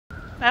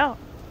Oh,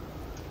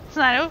 it's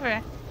not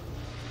over.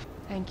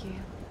 Thank you.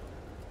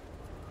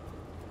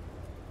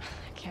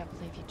 I can't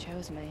believe you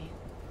chose me.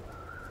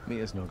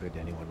 Mia's no good to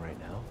anyone right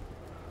now.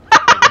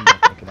 I'm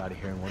not gonna get out of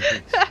here in one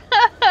piece.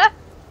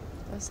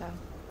 So.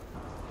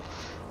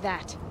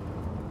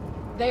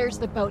 There's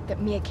the boat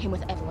that Mia came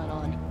with Evelyn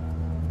on.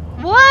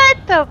 What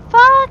the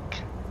fuck?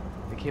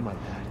 It came out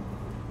bad.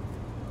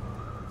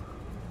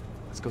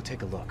 Let's go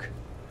take a look.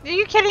 Are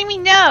you kidding me?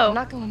 I'm No.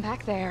 not going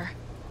back there.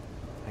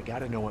 I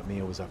gotta know what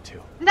Mia was up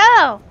to.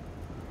 No.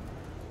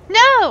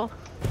 No.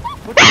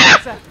 What the hell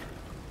is that?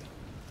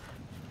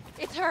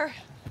 It's her.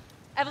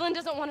 Evelyn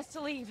doesn't want us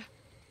to leave.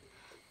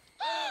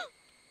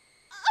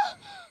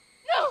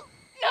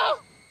 No!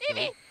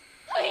 Evie!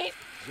 Please!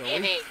 Zoe?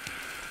 Evie!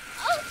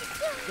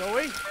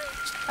 Zoe?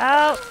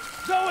 Oh,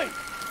 Zoe!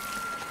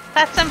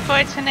 that's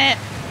unfortunate.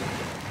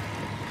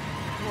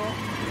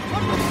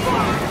 What the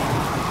fuck?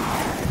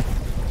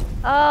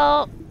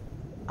 Oh.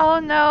 Oh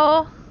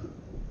no.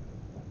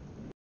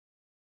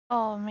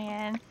 Oh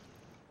man.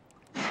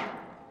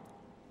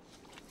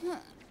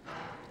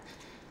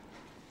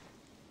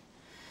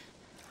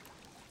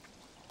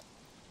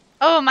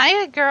 Oh, am I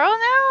a girl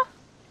now?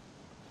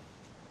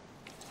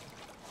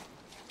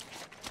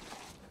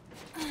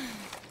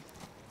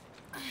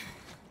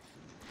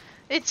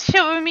 It's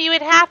showing me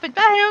what happened,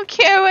 but I don't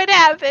care what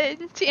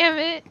happened. Damn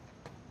it.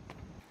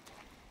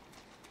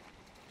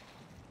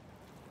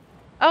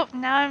 Oh,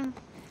 now I'm...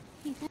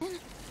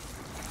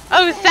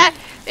 Oh,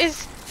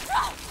 is...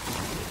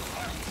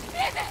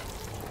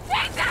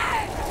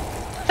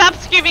 Stop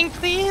screaming,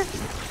 please.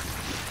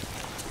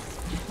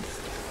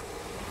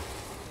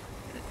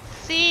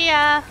 See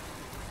ya.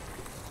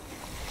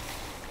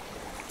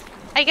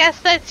 I guess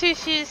that's who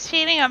she's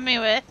cheating on me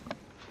with.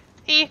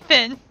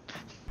 Ethan.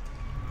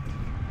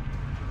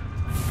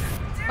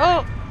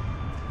 Oh.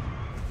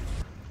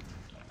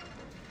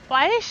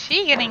 Why is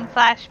she getting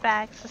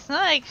flashbacks? It's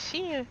not like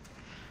she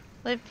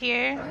lived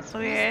here. That's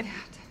weird.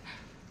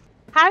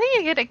 How do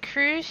you get a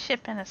cruise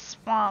ship in a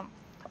swamp?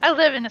 I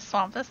live in a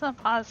swamp. That's not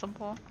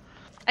possible.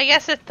 I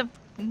guess it's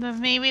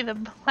maybe the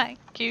black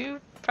goo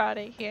brought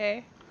it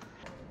here.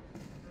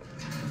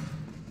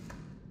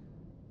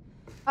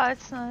 Oh,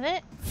 that's not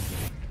it.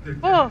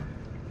 Oh.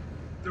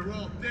 They're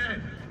all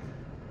dead.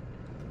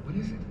 What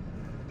is it?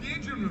 The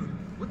engine room.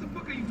 What the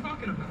fuck are you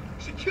talking about?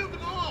 She killed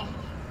them all.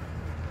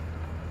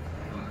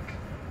 Fuck.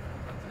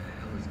 What the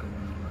hell is going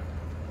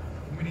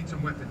on? We need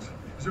some weapons.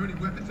 Is there any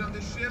weapons on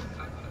this ship?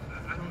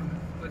 I don't know.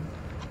 But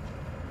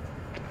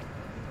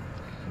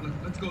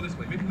let's go this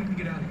way. Maybe we can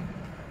get out of here.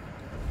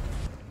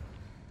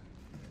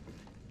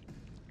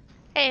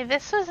 Hey,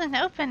 this wasn't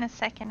open a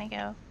second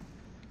ago.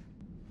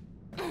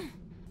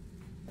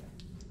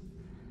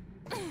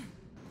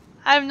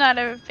 I'm not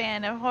a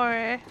fan of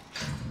horror,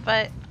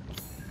 but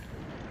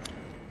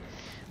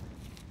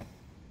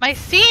my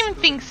Steam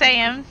thinks I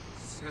am.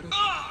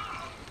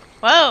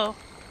 Whoa.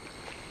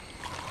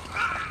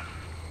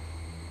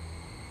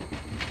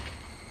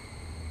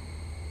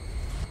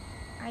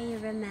 Are you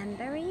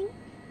remembering?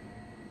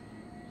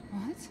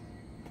 What?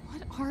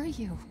 What are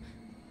you?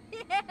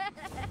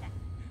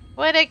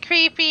 What a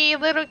creepy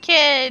little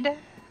kid.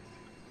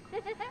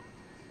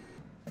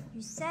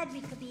 You said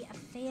we could be a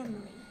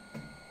family.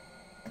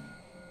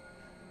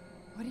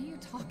 What are you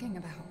talking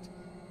about?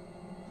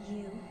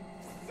 You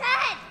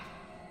said!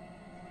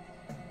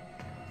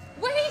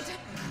 Wait!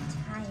 I'm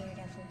tired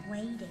of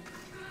waiting.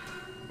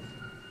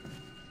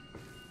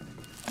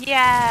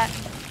 Yeah.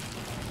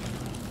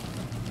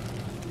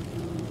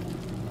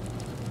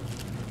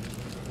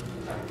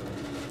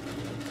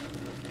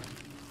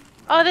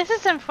 Oh, this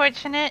is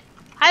unfortunate.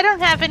 I don't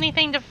have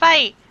anything to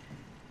fight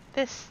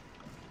this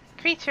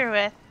creature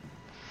with.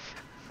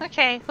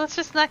 Okay, let's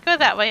just not go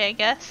that way, I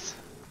guess.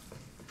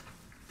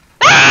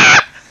 Ah!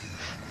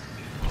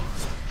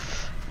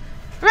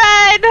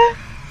 Run!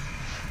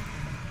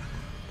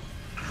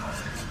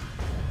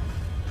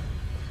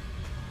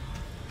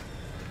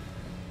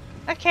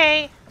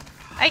 Okay,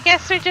 I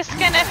guess we're just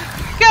gonna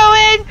go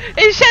in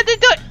and shut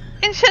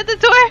the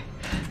door.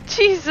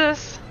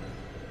 Jesus.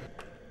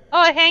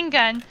 Oh, a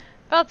handgun.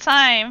 About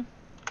time.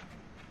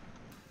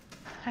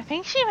 I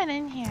think she went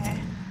in here.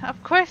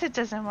 Of course it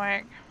doesn't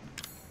work.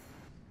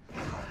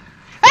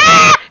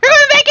 Ah! You're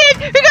going back in!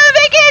 You're going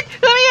back in!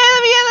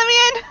 Let me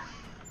in!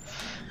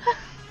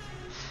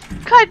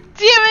 God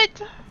damn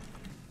it!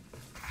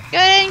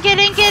 Get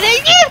in!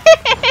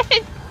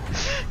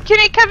 Can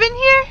it come in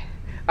here?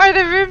 Or are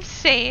the rooms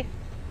safe?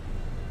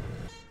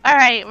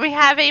 Alright, we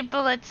have 8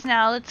 bullets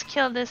now. Let's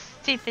kill this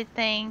stupid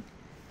thing.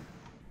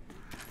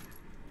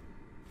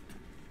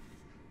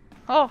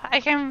 Oh, I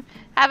can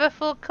have a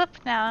full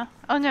clip now.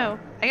 Oh no,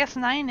 I guess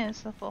 9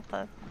 is the full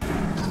clip.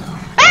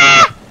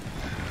 Ah!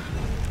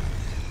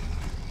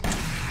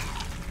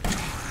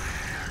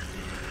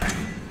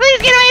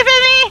 Please get away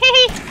from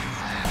me!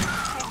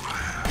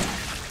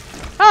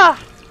 Oh,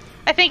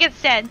 I think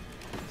it's dead.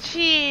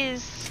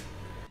 Jeez.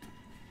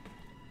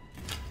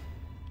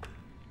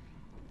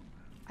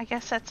 I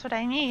guess that's what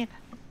I need.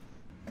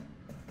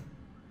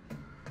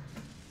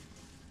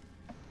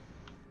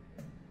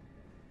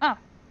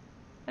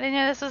 I didn't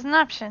know this was an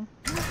option.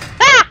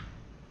 Ah!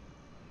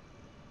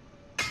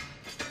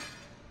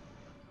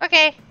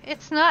 Okay,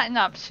 it's not an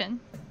option.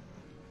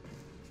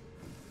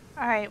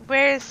 Alright,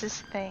 where is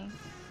this thing?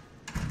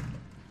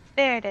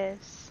 There it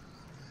is.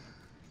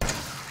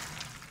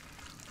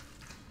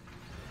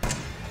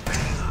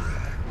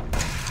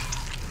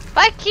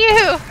 Fuck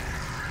you!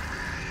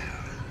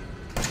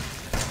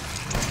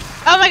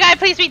 Oh my god,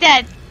 please be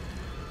dead!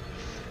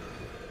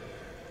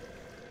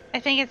 I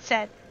think it's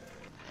dead.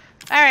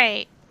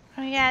 Alright,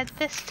 let me add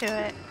this to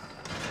it.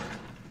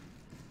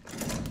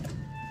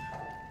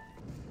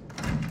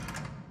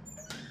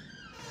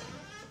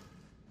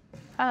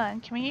 Hold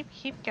on, can we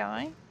keep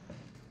going?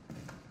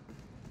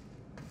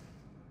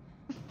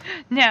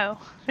 No,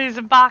 there's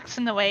a box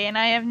in the way and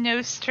I have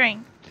no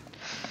strength.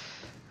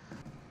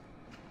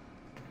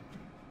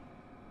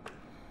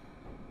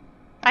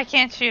 I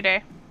can't shoot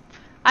her.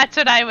 That's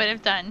what I would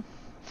have done.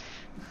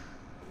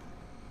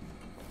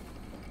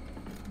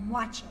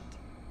 Watch it.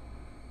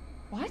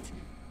 What?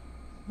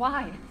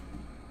 Why?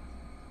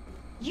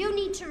 You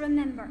need to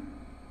remember,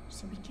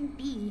 so we can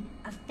be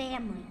a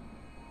family.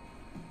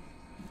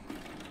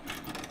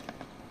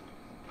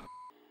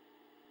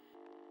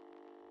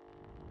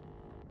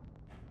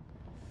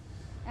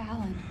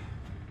 Alan,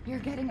 you're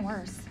getting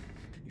worse.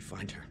 You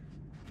find her.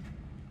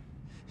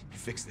 You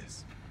fix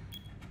this.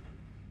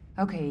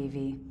 Okay,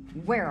 Evie,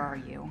 where are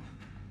you?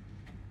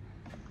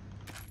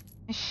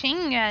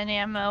 Machine gun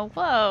ammo,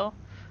 whoa.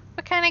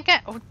 What kind of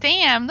gun? Oh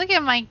damn, look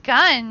at my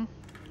gun.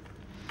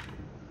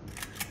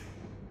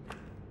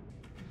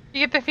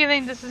 You get the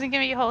feeling this isn't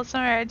gonna be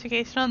wholesome or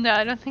educational? No,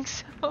 I don't think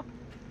so.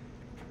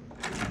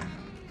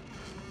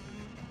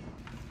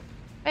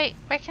 Wait,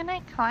 where can I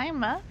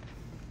climb up?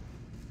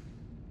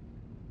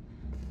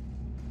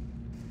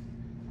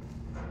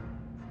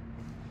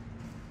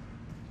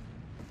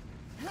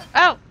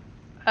 Oh,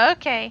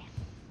 okay.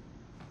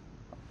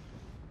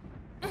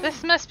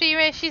 This must be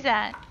where she's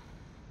at.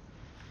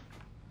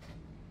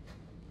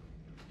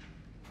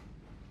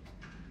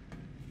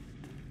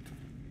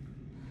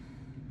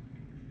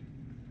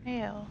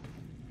 Ew.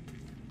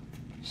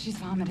 She's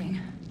vomiting.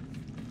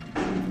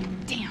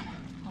 Damn,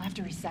 I'll have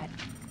to reset.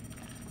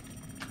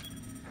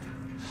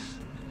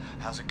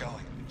 How's it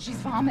going? She's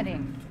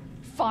vomiting.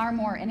 Far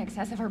more in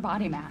excess of her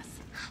body mass.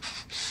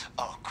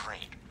 Oh,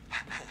 great.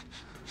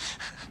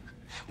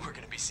 We're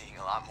gonna be seeing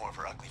a lot more of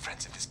her ugly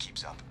friends if this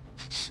keeps up.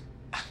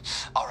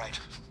 All right,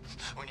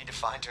 we need to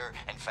find her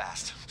and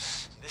fast.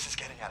 This is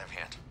getting out of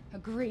hand.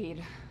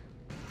 Agreed.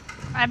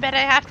 I bet I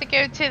have to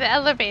go to the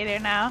elevator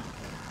now.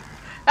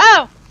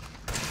 Oh!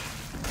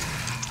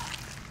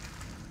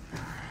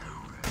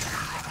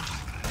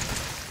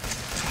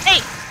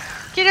 Hey!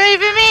 Get away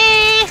from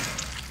me!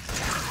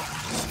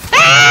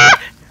 Ah!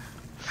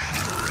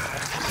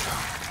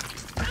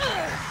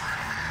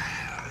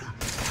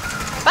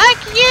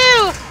 Fuck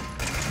you!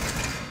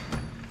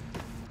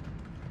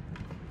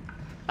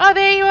 Oh,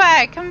 there you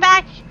are. Come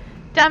back,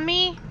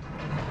 dummy.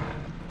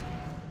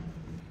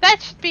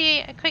 That should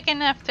be quick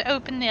enough to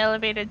open the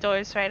elevator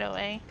doors right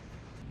away.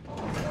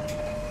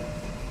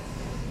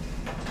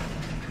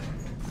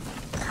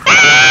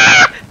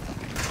 Ah!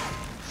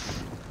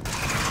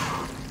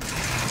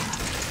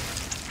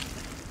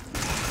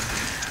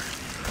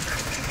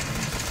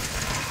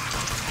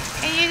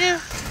 Can you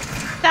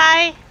just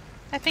die?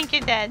 I think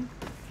you're dead.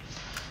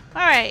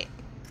 Alright.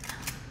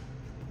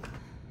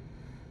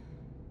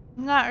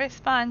 Not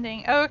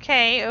responding.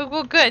 Okay. Oh,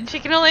 well, good. She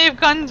can only have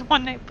gone to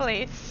one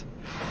place.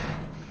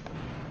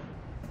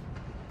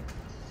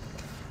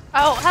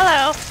 Oh,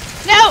 hello.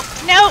 No!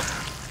 No!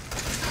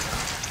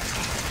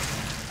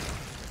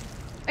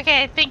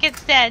 Okay, I think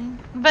it's dead.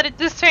 But at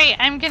this rate,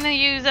 I'm gonna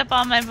use up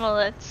all my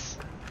bullets.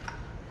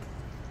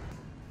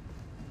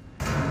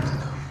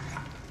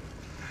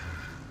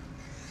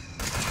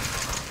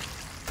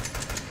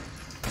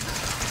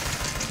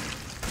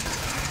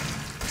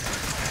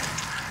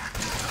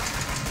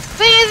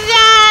 Please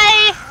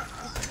die!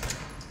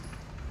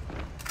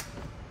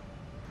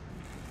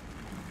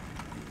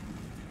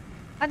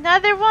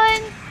 Another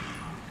one?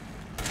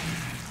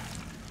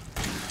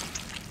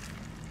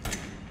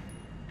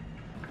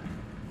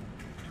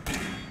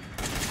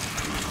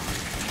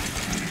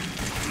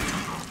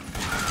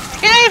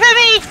 Get away from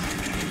me!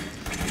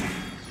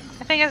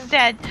 I think it's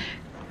dead.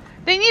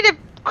 They need a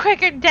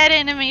quicker dead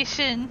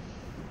animation.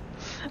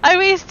 I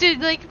wasted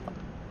like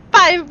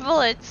 5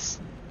 bullets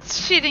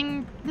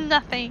shooting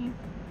nothing.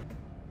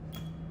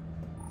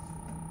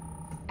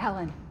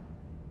 Alan,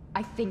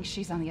 I think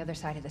she's on the other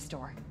side of this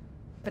door.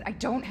 But I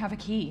don't have a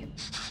key.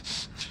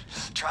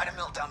 Try to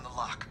melt down the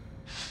lock.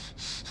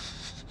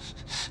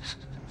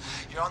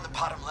 You're on the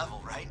bottom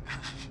level, right?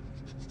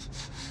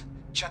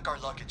 Check our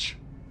luggage.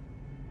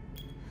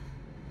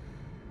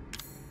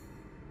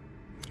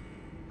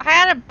 I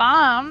had a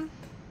bomb.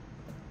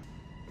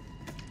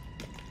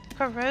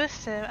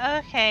 Corrosive,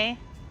 okay.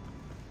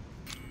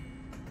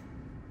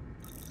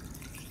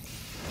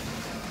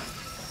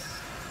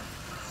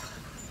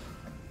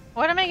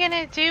 What am I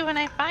gonna do when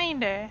I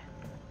find her?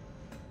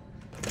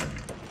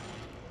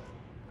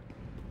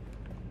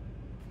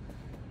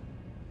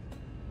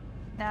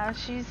 now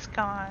she's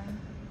gone.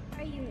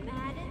 Are you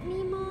mad at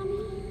me,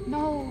 Mommy?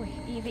 No,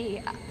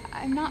 Evie,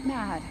 I'm not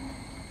mad.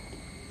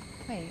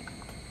 Wait,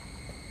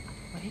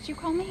 what did you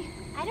call me?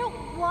 I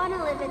don't want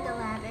to live at the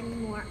lab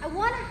anymore. I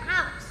want a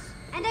house.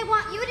 And I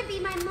want you to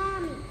be my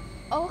mommy.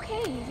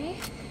 Okay,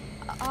 Evie.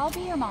 I'll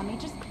be your mommy.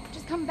 Just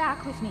come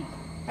back with me.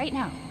 Right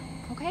now,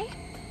 okay?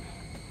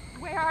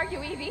 Where are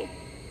you, Evie?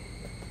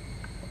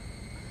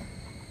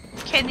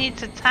 Kid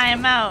needs a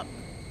timeout.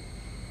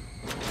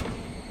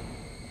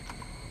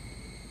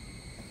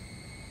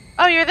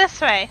 Oh, you're this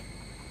way.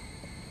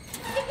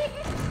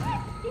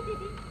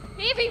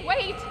 Evie,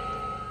 wait!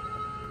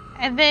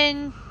 And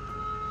then...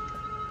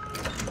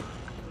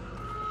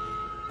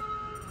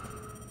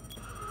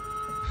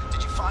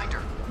 Did you find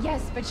her?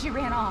 Yes, but she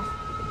ran off.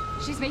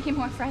 She's making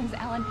more friends,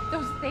 Alan.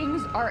 Those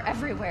things are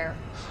everywhere.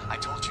 I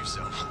told you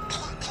so.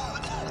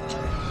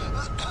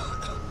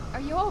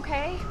 Are you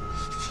okay?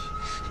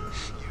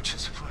 You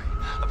just worry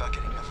about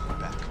getting Evelyn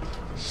back.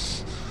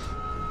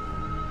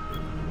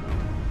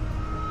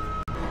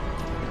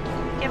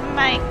 Get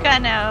my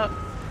gun out.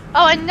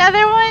 Oh,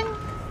 another one?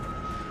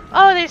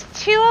 Oh, there's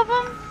two of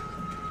them?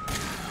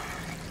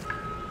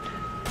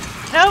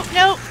 Nope,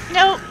 nope,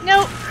 nope,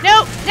 nope,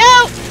 nope,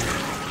 nope!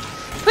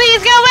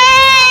 Please go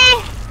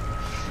away!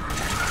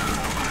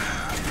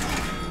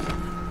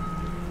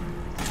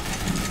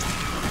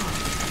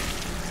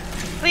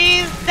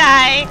 Please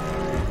die.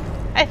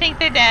 I think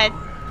they're dead.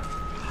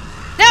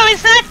 No,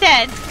 it's not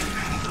dead.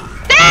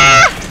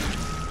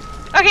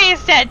 Ah! Okay,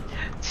 it's dead.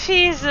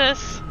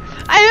 Jesus.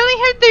 I only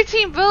have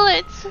 13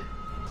 bullets.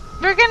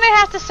 We're gonna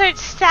have to start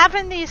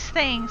stabbing these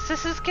things.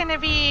 This is gonna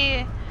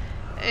be...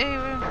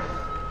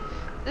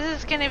 this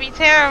is gonna be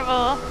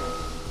terrible.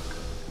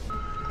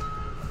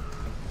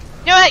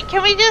 You know what?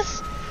 Can we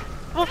just...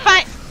 We'll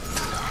find...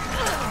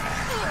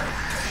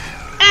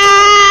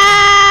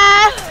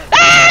 Ah!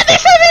 Ah!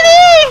 There's so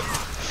many!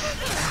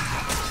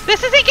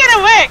 This isn't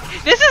gonna work!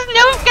 This is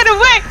not gonna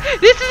work!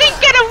 This isn't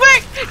gonna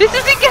work! This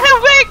isn't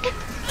gonna work!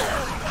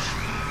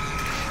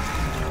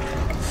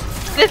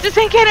 This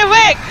isn't gonna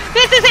work!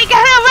 This isn't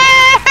gonna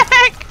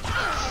work!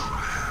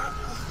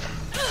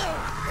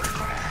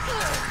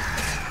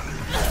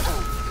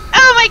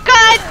 Oh my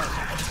god!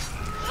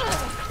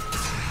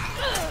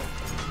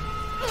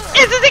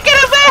 This isn't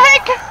gonna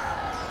work!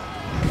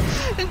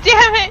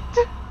 Damn it!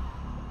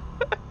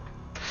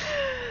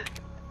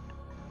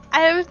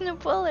 I have no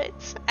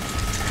bullets.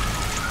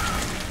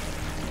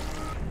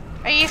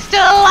 Are you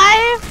still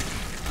alive?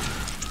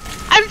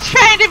 I'm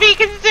trying to be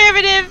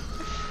conservative.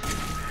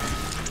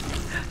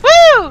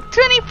 Woo!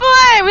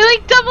 24! We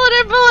like doubled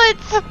our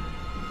bullets!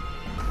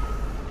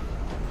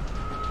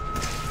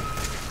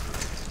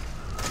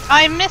 Oh,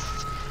 I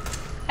missed.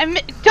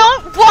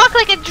 Don't walk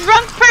like a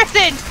drunk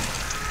person!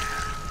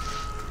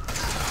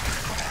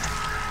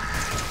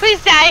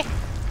 Please die.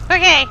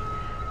 Okay.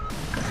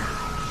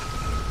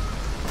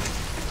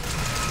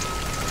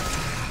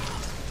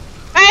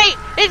 Alright,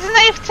 it's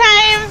knife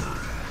time!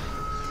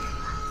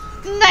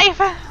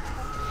 Knife!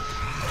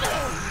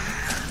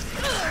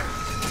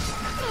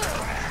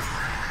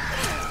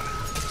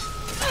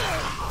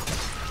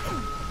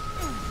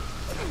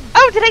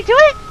 Oh, did I do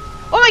it?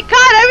 Oh my god,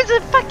 I was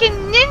a fucking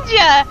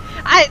ninja!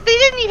 They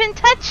didn't even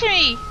touch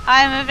me!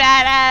 I'm a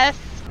badass.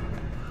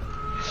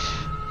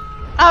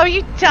 Oh,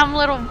 you dumb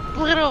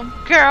little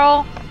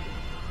girl.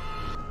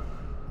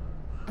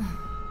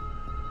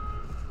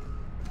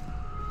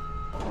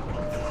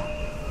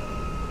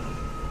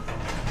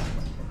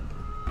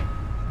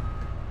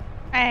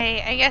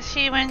 Alright, I guess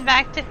she went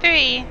back to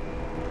 3.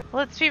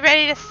 Let's be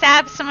ready to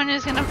stab someone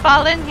who's gonna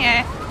fall in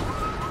here.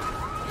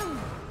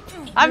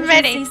 I'm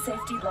ready. Emergency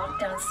safety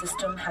lockdown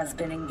system has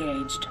been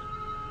engaged.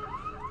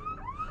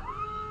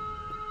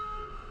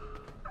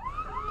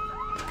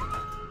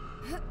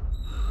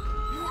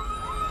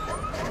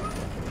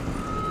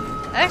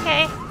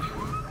 Okay.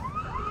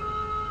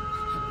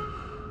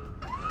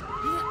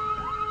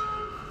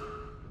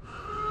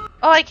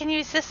 Oh, I can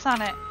use this on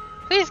it.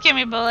 Please give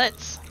me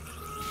bullets.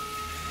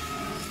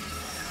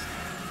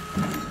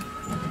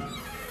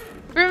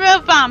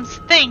 Remove bombs,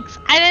 thanks.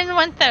 I didn't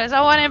want those,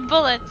 I wanted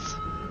bullets.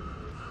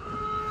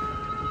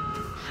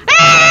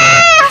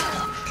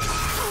 Ah!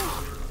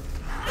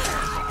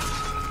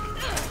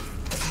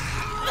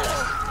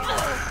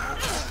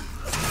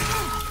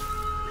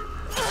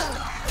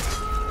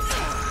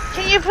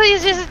 Can you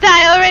please just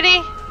die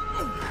already?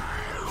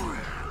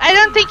 I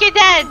don't think you're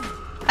dead.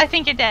 I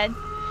think you're dead.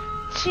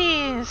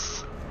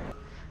 Jeez.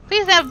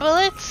 Please have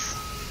bullets.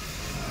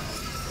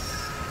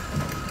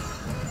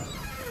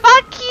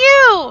 Fuck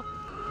you!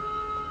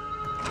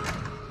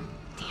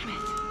 Damn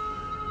it.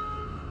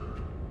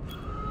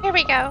 Here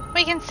we go.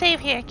 We can save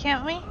here,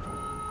 can't we?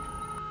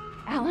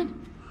 Alan?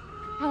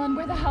 Alan,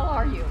 where the hell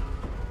are you?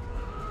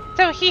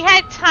 So he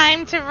had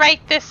time to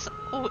write this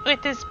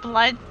with his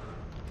blood?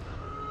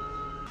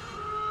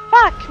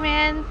 Fuck,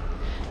 man.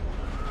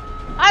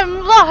 I'm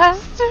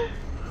lost.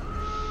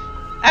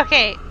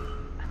 Okay.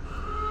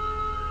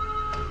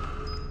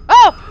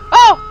 Oh!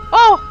 Oh!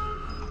 Oh!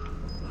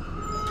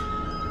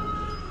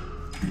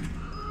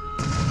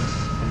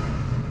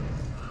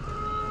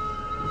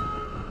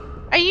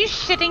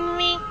 shitting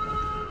me?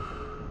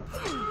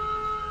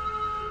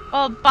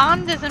 Well,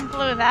 bomb doesn't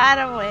blow that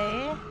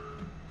away.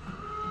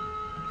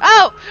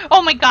 Oh!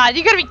 Oh my god,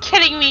 you gotta be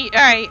kidding me!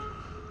 Alright.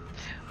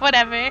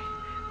 Whatever.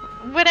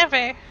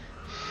 Whatever.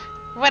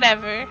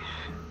 Whatever.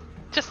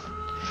 Just...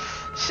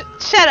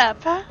 shut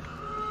up.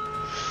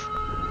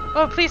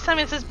 Oh, please tell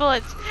me this is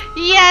bullets.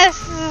 Yes!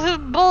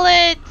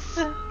 Bullets!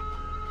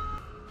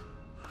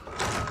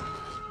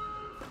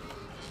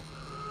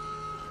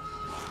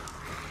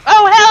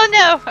 Oh, hell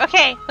no!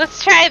 Okay,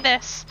 let's try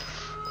this.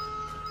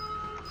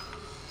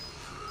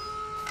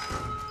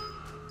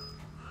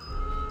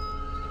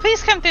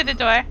 Please come through the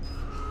door.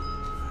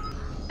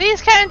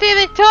 Please come through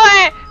the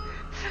door!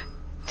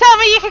 Tell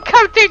me you can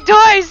come through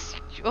doors!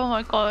 Oh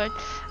my god.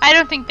 I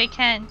don't think they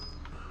can.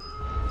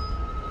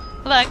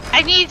 Look,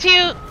 I need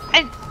you...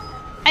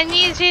 I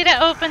need you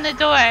to open the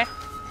door.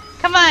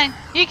 Come on,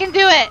 you can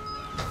do it.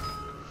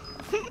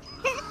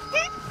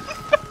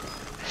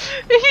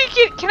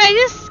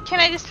 Can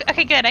I just...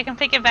 Okay, good, I can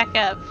pick it back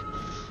up.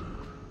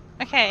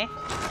 Okay.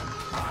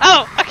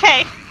 Oh,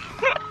 okay.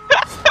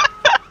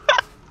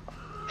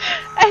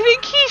 I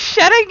think he's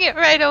shutting it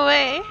right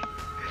away.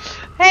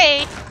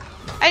 Hey,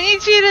 I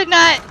need you to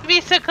not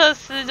be so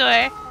close to the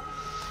door.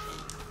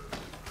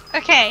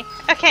 Okay,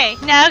 okay,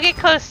 now get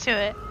close to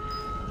it.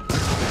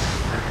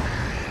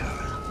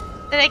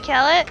 Did I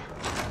kill it?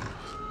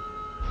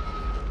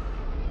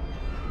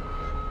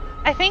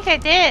 I think I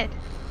did.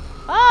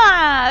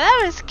 Ah,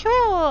 that was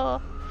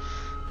cool.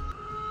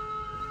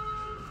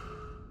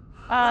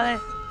 Oh,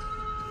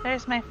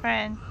 there's my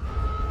friend.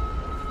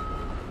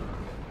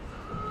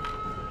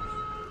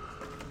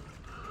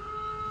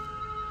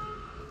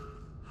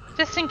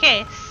 Just in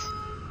case.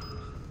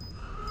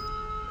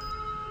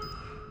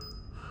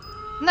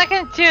 I'm not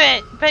gonna do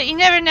it, but you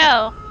never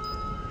know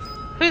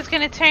who's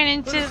gonna turn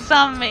into a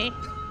zombie.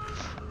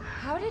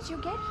 How did you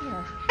get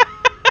here?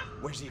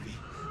 Where's Evie?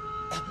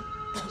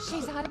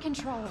 She's out of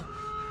control.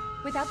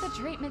 Without the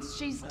treatments,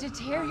 she's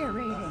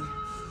deteriorating.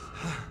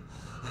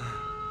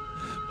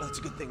 Well, it's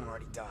a good thing I'm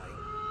already dying.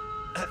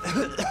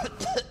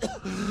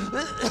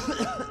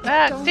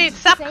 Dude,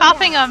 stop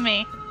coughing on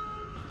me.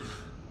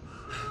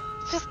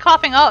 It's just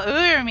coughing all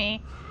over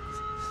me.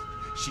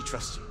 She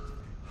trusts you.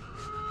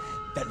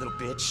 That little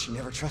bitch, she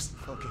never trusted.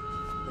 Okay,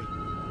 wait.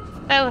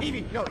 Oh.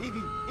 Evie, no,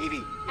 Evie,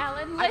 Evie.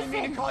 Alan, listen. I didn't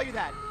mean to call you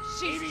that.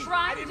 She's Evie,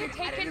 trying to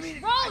take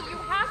control. You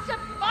have to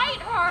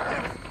fight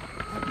her.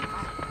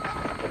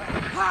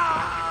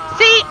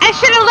 See, I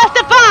should have left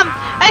the bomb.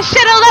 I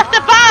should have left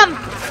the bomb.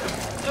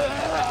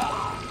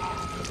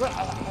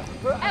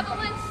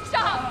 Evelyn,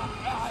 stop!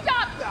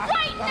 Stop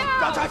right now!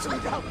 Don't touch me,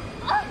 don't!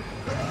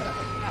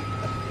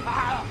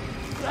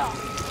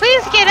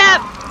 Please get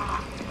up.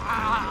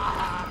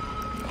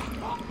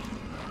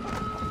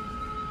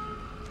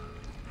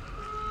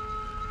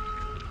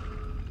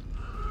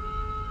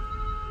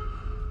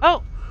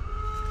 Oh.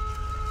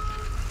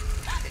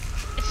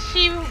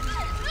 She...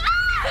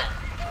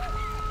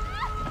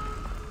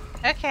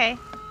 Okay.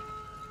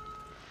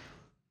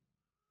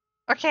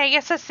 Okay, I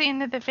guess that's the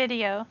end of the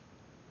video.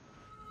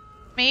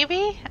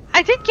 Maybe?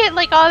 I did get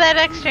like all that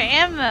extra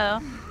ammo.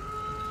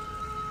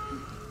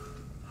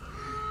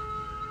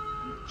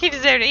 He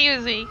deserved it, he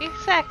was weak.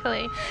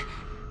 Exactly.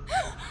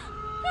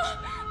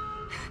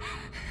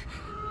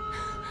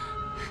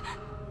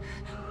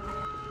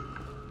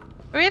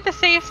 Are we at the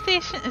save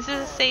station? Is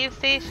this a save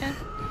station?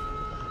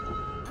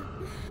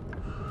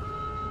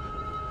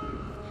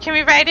 Can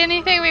we write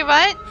anything we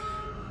want?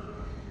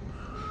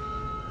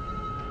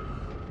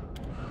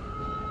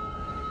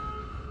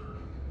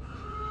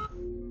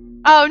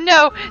 Oh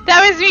no,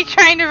 that was me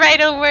trying to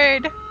write a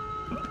word.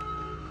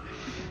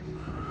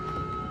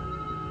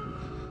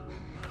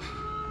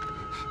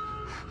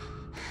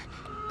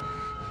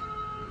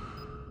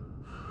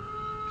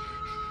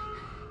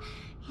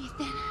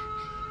 Ethan.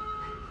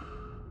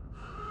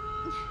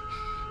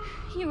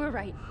 You were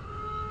right.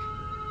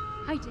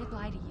 I did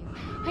lie to you.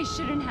 I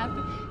shouldn't have.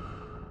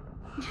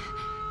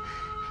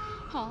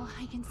 All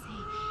I can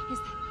say is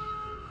that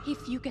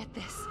if you get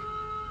this,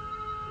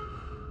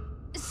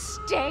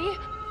 stay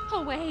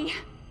away.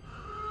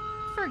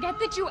 Forget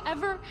that you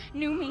ever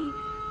knew me.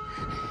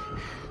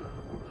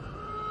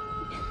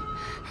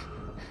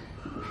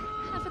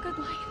 Have a good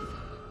life.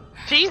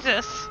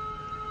 Jesus.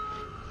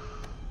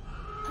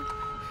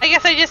 I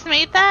guess I just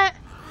made that?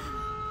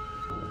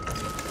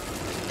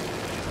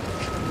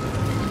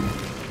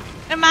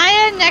 Am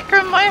I a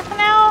necromorph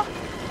now?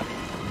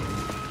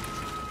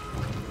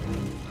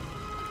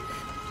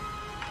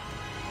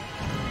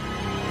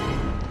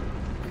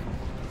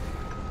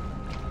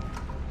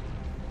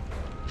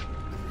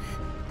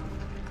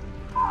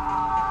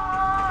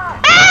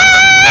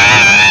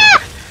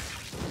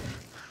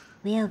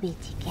 We'll be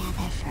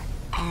together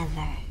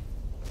forever.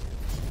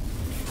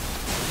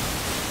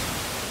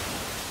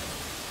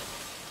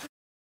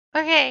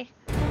 Okay.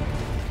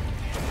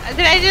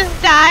 Did I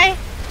just die?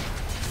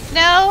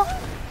 No?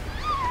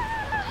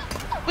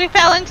 We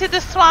fell into the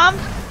swamp?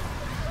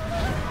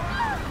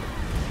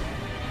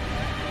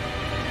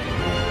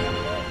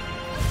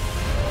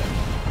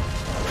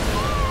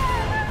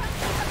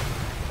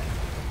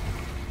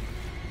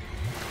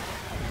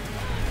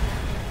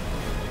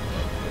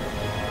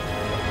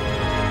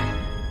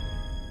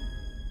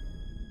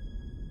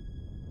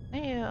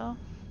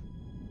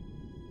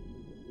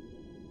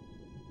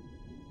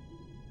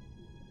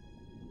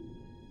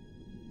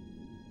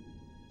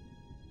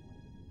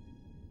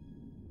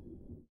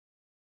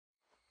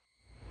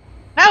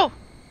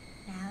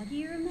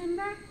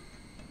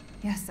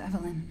 Yes,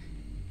 Evelyn.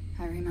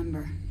 I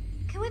remember.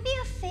 Can we be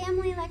a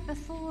family like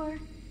before?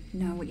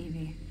 No,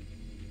 Evie.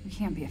 We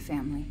can't be a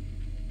family.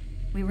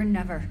 We were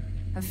never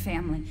a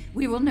family.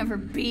 We will never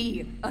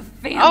be a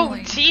family. Oh,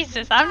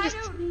 Jesus. I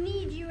don't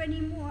need you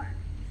anymore.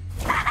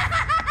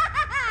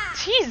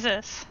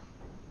 Jesus.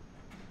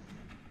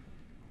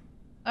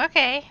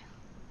 Okay.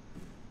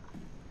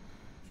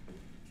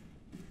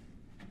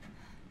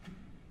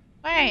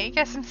 Alright, I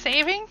guess I'm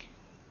saving?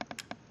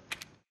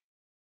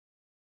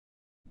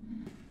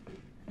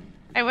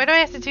 Alright, what do I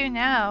have to do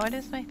now? What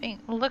is my thing?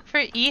 Look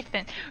for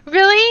Ethan.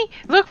 Really?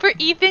 Look for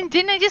Ethan?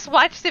 Didn't I just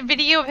watch the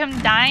video of him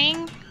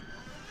dying?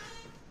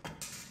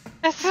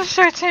 That's so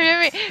short-term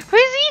memory.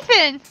 Who's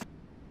Ethan?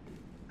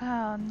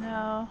 Oh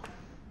no.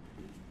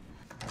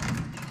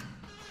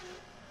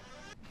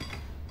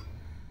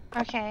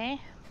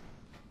 Okay.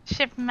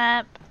 Ship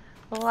map.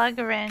 Lug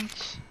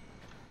wrench.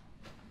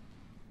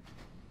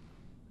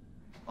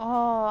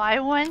 Oh, I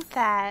want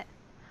that.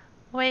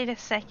 Wait a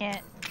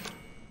second.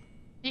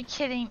 You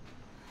kidding?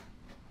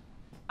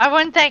 I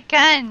want that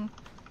gun.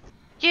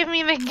 Give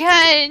me the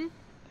gun.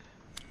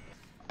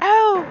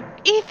 Oh,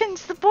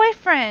 Ethan's the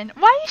boyfriend.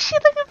 Why is she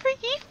looking for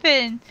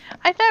Ethan?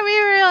 I thought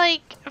we were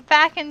like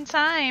back in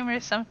time or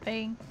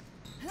something.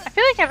 I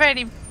feel like I've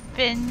already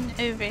been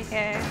over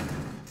here.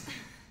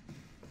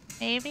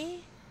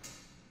 Maybe?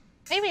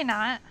 Maybe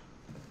not.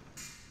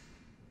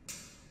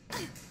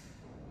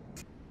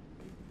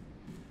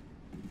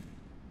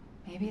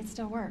 Maybe it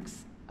still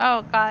works.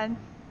 Oh god.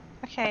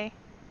 Okay.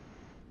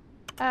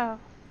 Oh.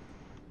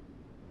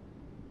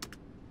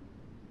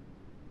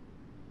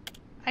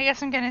 I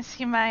guess I'm gonna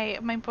see my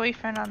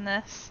boyfriend on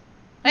this.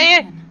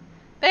 There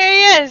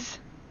he is!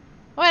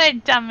 What a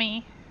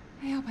dummy.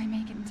 I hope I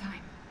make it in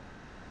time.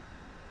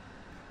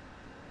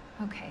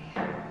 Okay.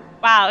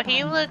 Wow,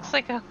 he looks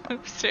like a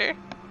loser.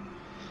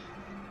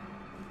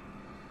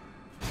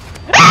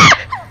 Ah!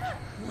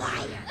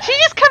 She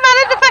just come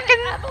out of the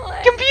fucking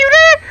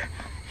computer?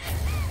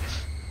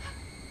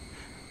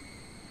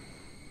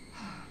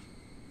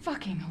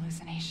 Fucking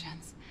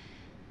hallucinations.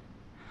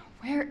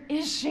 Where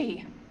is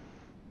she?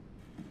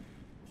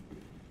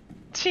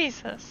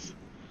 Jesus.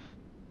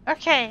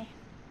 Okay.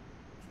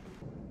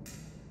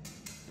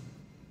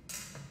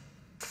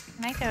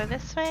 Can I go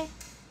this way?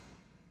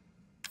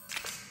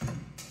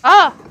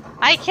 Oh!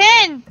 I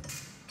can!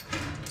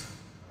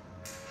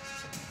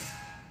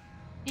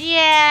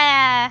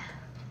 Yeah!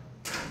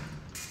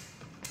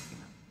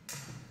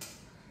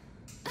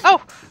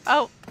 Oh!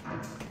 Oh!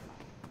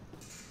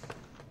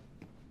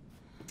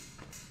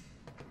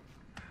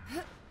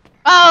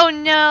 Oh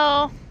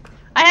no!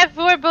 I have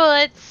 4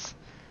 bullets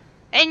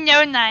and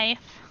no knife.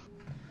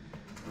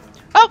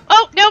 Oh!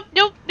 Oh! Nope!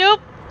 Nope!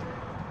 Nope!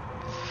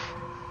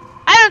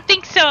 I don't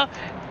think so!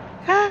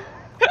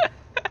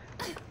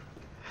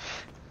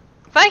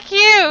 Fuck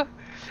you!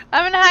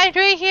 I'm gonna hide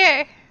right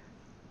here.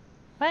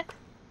 What?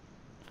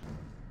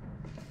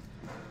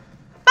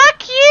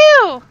 Fuck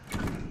you!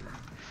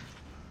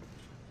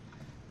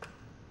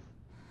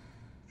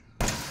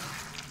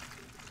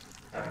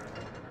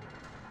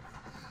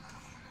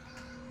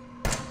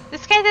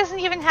 This guy doesn't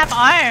even have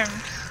arms.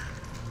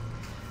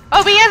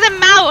 Oh, but he has a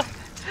mouth!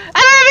 I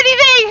don't have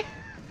anything!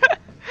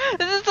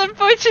 This is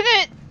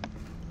unfortunate.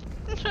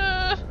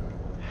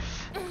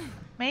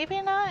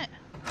 Maybe not.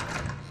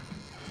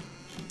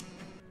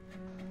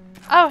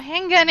 Oh,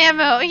 handgun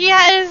ammo.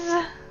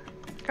 Yes!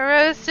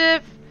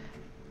 Corrosive.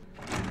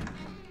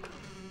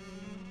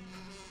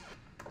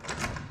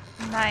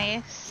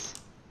 Nice.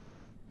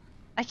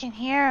 I can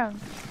hear him.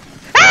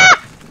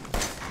 Ah!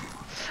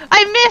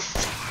 I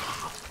missed!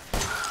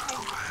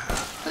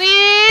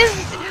 Please!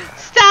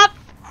 Stop!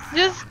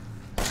 Just...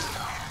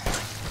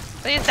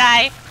 Please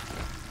die.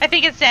 I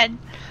think it's dead.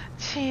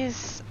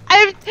 Jeez. I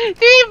have 3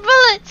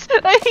 bullets!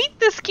 I hate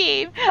this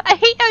game! I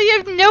hate how you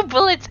have no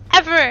bullets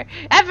ever!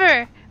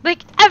 Ever!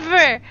 Like,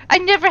 ever! I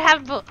never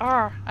have bullets.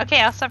 Oh.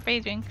 Okay, I'll stop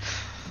raging.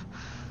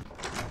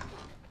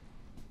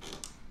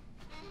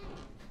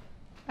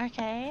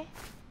 Okay.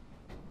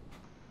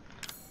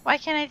 Why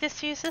can't I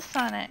just use this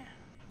on it?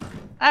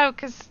 Oh,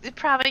 because it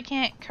probably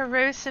can't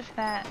corrosive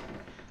that.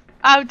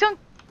 Oh, don't...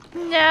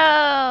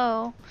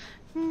 No!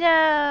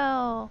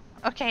 No!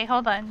 Okay,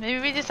 hold on.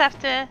 Maybe we just have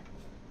to...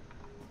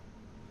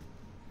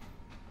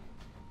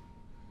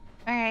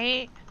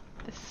 Alright.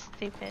 This is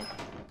stupid.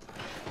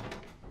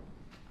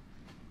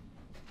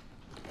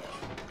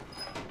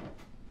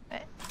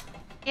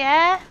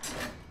 Yeah?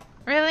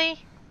 Really?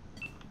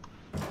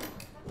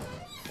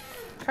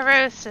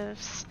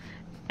 Corrosives.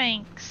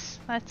 Thanks.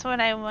 That's what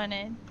I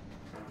wanted.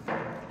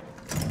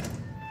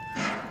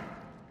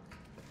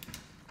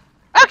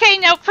 Okay,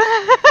 nope.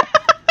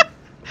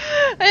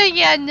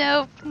 Yeah,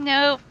 nope,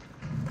 nope.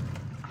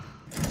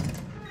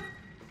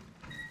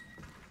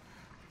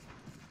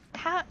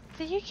 How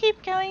do you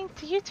keep going?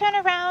 Do you turn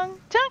around?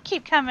 Don't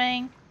keep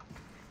coming.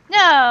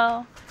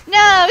 No. No.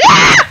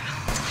 Ah!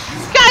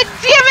 God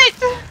damn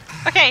it!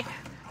 Okay.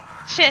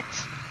 Shit.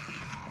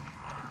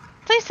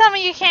 Please tell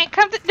me you can't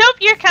come to— Nope,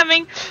 you're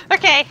coming.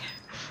 Okay.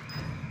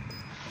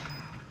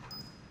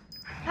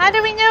 How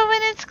do we know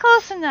when it's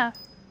close enough?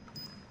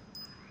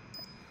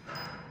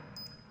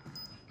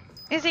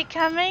 Is he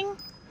coming?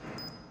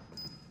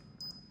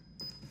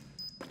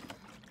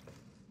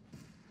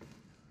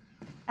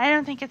 I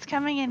don't think it's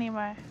coming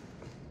anymore.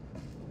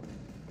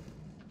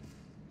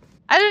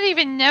 I don't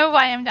even know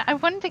why I'm. I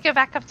wanted to go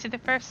back up to the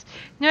first.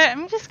 No,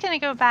 I'm just gonna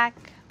go back.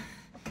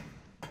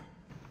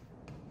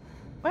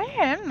 Where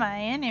am I,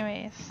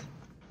 anyways?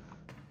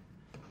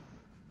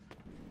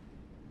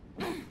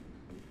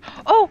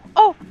 Oh!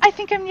 I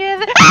think I'm near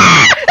the.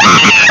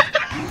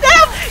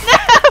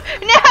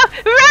 No!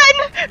 Run!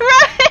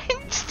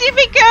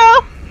 Stupid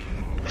girl!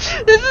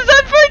 This is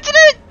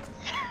unfortunate.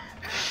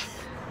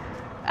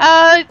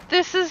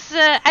 This is.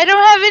 I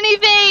don't have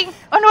anything.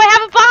 Oh no, I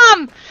have a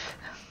bomb.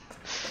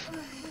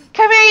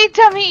 Come here, you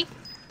dummy!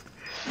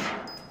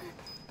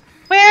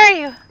 Where are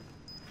you?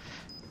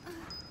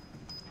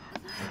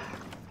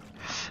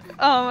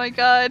 Oh my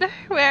god,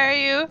 where are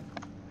you?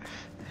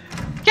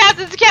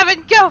 Captain's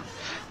cabin, go!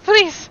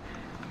 Please!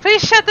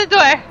 Please shut the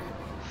door!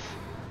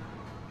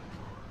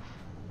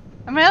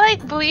 Am I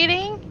like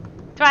bleeding?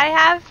 Do I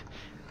have?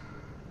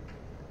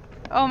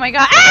 Oh my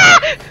god. Ah!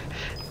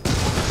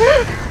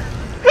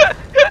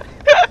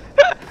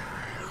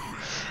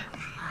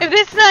 If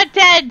it's not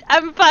dead,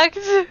 I'm fucked.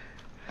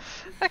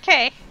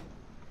 Okay.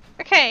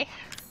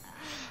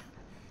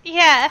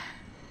 Yeah.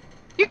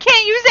 You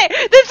can't use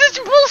it! This is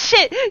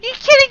bullshit! You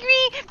kidding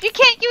me? You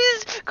can't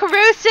use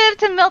corrosive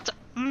to melt.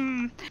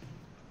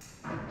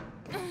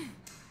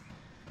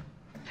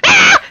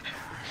 Ah!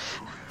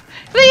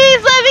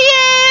 Please let me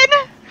in!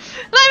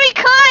 Let me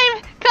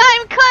climb!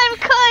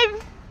 Climb!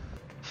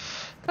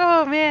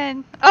 Oh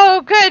man.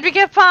 Oh good, we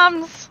get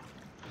bombs.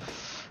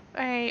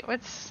 Alright,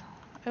 what's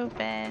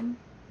open?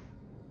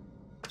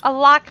 A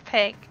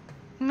lockpick.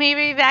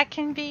 Maybe that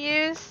can be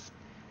used?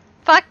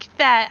 Fuck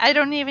that. I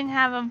don't even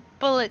have a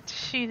bullet to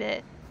shoot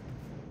it.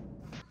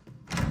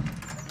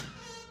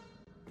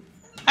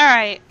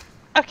 Alright.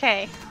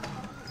 Okay.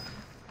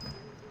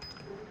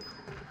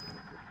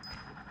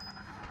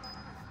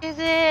 Is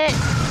it?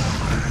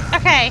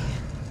 Okay.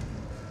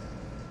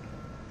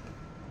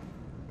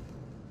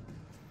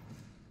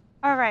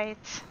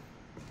 Alright.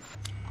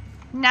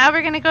 Now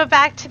we're gonna go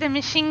back to the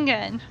machine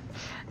gun.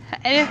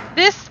 And if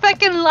this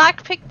fucking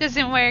lockpick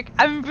doesn't work,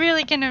 I'm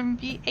really gonna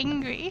be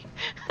angry.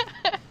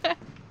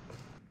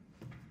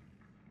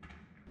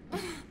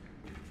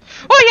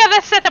 Oh yeah,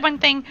 that's that one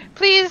thing.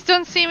 Please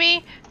don't see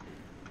me.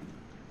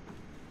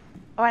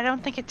 Oh, I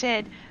don't think it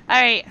did.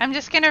 Alright, I'm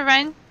just gonna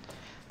run.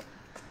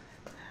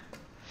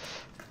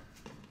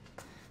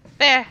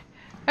 There.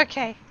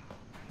 Okay.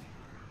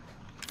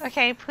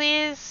 Okay,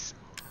 please.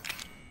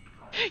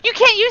 You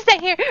can't use that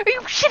here! Are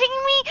you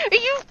shitting me? Are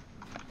you...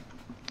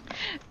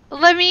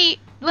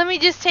 Let me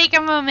just take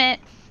a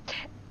moment.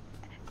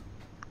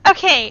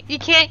 Okay, you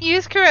can't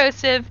use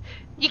corrosive.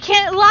 You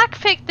can't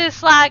lockpick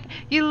this lock.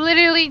 You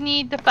literally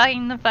need the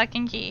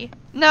fucking key.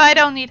 No, I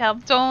don't need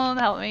help. Don't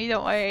help me.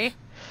 Don't worry.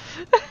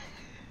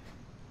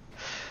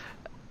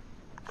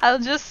 I'll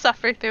just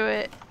suffer through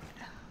it.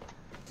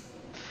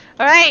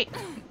 Alright.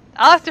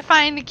 I'll have to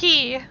find the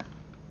key.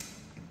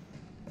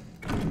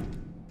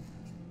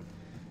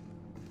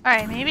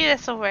 Alright, maybe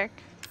this will work.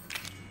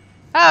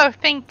 Oh,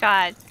 thank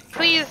God.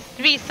 Please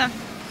be some.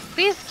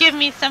 Please give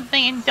me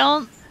something and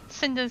don't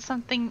send us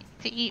something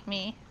to eat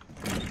me.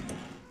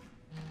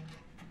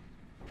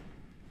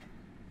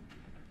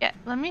 Yeah,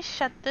 let me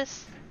shut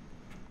this.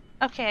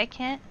 Okay, I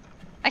can't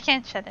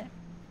shut it.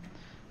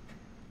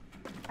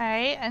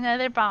 Alright,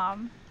 another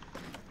bomb.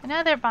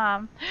 Another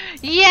bomb.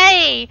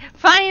 Yay!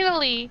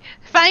 Finally!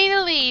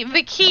 Finally!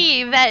 The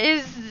key that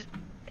is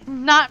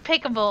not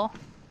pickable.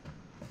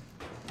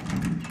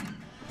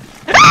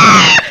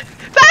 Ah!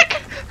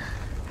 Back!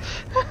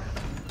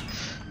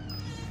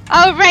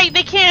 Oh right,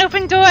 they can't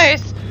open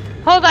doors.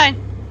 Hold on.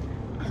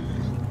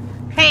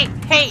 Hey.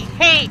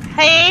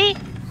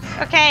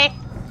 Okay.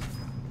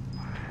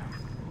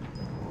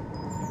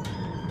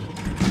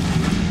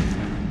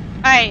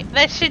 Alright,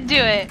 that should do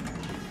it.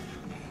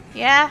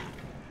 Yeah?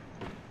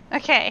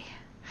 Okay.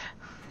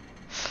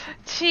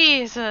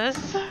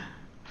 Jesus.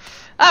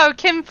 Oh,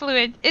 chem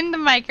fluid in the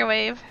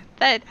microwave.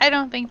 That I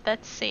don't think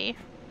that's safe.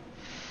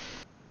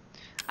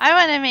 I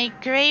want to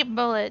make great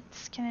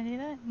bullets. Can I do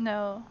that?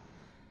 No.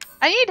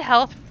 I need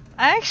health.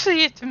 I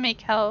actually have to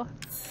make health.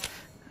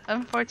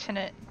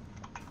 Unfortunate.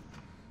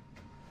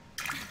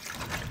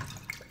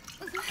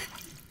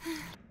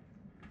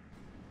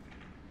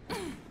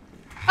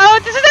 Oh,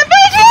 this is unfortunate!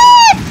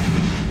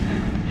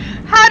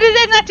 How did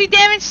that not do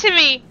damage to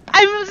me?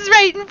 I was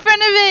right in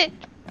front of it.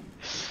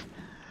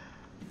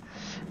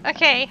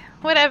 Okay,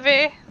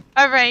 whatever.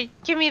 Alright,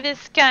 give me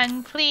this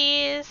gun,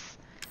 please.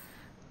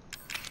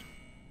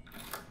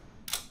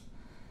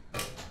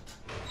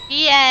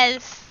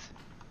 Yes.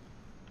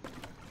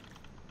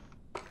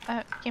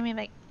 Give me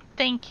like,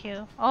 thank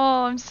you.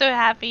 Oh, I'm so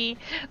happy.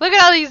 Look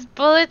at all these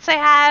bullets I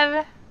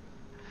have.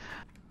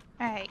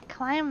 Alright,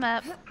 climb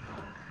up.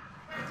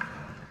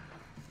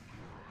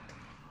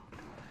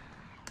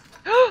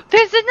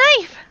 There's a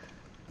knife!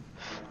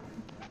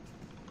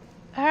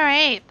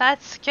 Alright,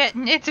 that's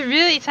getting. It's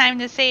really time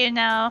to save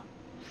now.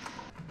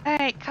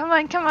 Alright, come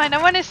on, come on.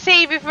 I want to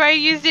save before I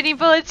use any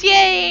bullets.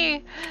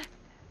 Yay!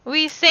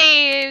 We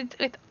saved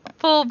with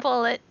full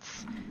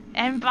bullets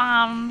and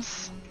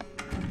bombs.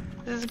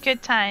 This is a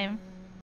good time.